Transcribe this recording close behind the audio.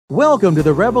Welcome to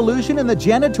the revolution in the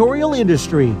janitorial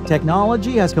industry.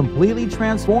 Technology has completely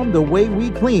transformed the way we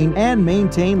clean and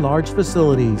maintain large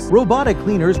facilities. Robotic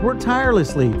cleaners work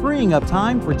tirelessly, freeing up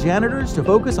time for janitors to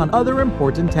focus on other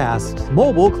important tasks.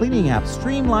 Mobile cleaning apps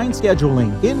streamline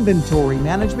scheduling, inventory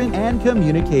management, and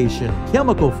communication.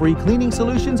 Chemical-free cleaning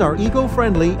solutions are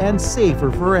eco-friendly and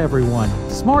safer for everyone.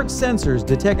 Smart sensors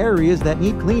detect areas that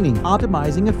need cleaning,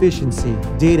 optimizing efficiency.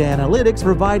 Data analytics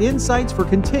provide insights for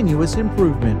continuous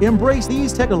improvement. Embrace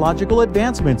these technological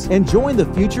advancements and join the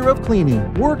future of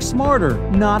cleaning. Work smarter,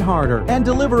 not harder, and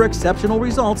deliver exceptional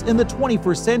results in the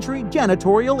 21st century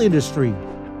janitorial industry.